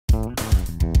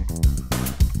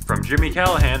from Jimmy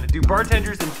Callahan. Do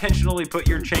bartenders intentionally put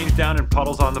your change down in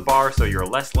puddles on the bar so you're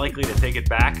less likely to take it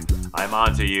back? I'm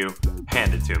on to you.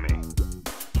 Hand it to me.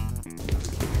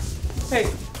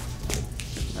 Hey,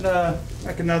 and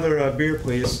like another beer,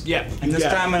 please. Yeah. And this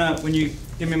time, when you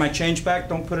give me my change back,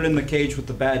 don't put it in the cage with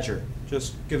the badger.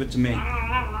 Just give it to me.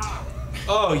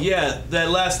 Oh yeah,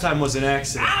 that last time was an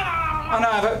accident. Oh no,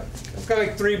 I've got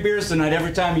like 3 beers tonight.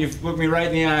 Every time you've looked me right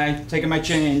in the eye, taken my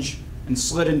change, and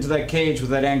slid into that cage with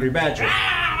that angry badger.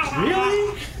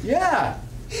 Really? Yeah.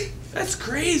 That's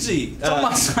crazy. It's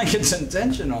almost like it's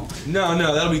intentional. No,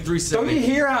 that'll be 370. Don't you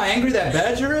hear how angry that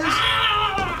badger is?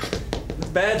 The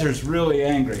badger's really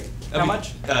angry. How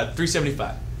much?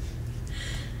 375.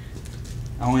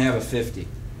 I only have a 50.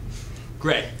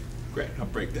 Great. I'll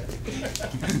break that.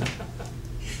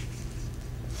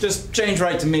 Just change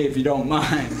right to me if you don't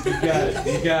mind. You got it.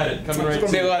 Coming right There's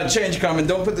gonna be a lot of change coming.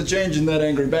 Don't put the change in that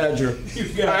angry badger. You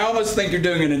got it. I almost think you're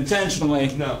doing it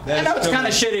intentionally. No. I know it's kind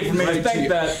of shitty for me to think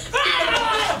that.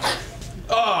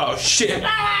 Oh shit!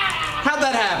 How'd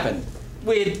that happen?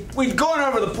 We'd gone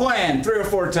over the plan 3 or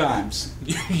 4 times.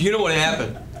 You know what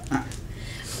happened?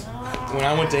 When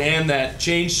I went to hand that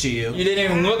change to you. You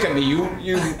didn't even look at me. You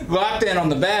locked in on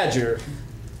the badger.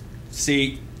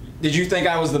 See, did you think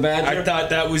I was the badger? I thought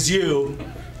that was you.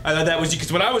 I thought that was you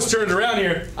because when I was turned around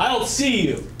here, I don't see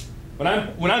you. When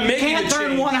I'm making You can't the turn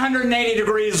change, 180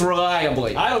 degrees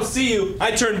reliably. I don't see you.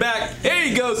 I turn back. There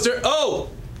you go, sir. Oh,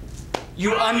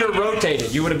 You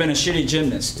under-rotated. You would have been a shitty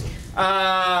gymnast.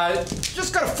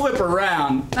 Just gotta flip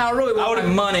around. Now, I really want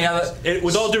my money.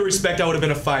 with all due respect, I would have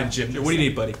been a fine gymnast. What do you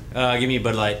need, buddy? Give me a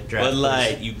Bud Light draft. Bud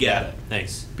Light, you got it.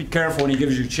 Thanks. Be careful when he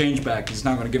gives you change back. He's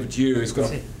not gonna give it to you. He's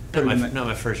gonna put it in the... Not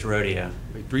my first rodeo.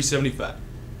 Wait, 375.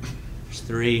 There's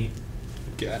 3.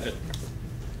 Got it.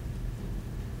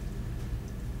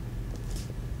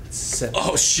 7.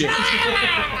 Oh shit!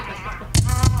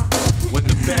 When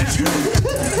the badger.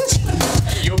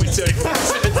 You owe me 75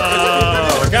 cents.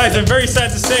 Oh, guys, I'm very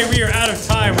sad to say we are out of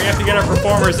time. We have to get our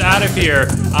performers out of here.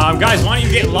 Guys, why don't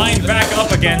you get lined back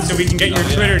up again so we can get your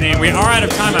Twitter name? We are out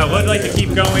of time. I would like to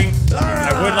keep going.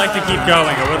 I would like to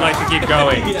keep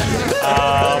going.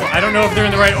 I don't know if they're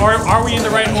in the right order. Are we in the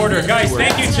right order? Guys,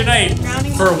 thank you tonight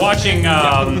for watching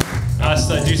us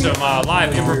do some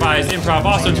live improvised improv.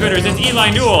 Also on Twitter, it's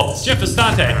Eli Newell, Jeff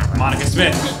Estante, Monica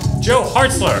Smith, Joe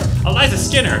Hartzler, Eliza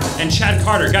Skinner, and Chad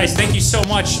Carter. Guys, thank you so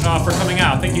much for coming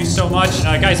out. Thank you so much.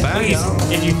 Guys, please,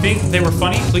 if you think they were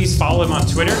funny, please follow them on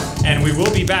Twitter. And we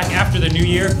will be back after the new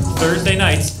year, Thursday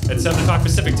nights at 7 o'clock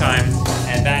Pacific time.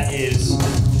 And that is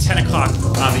 10 o'clock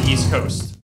on the East Coast.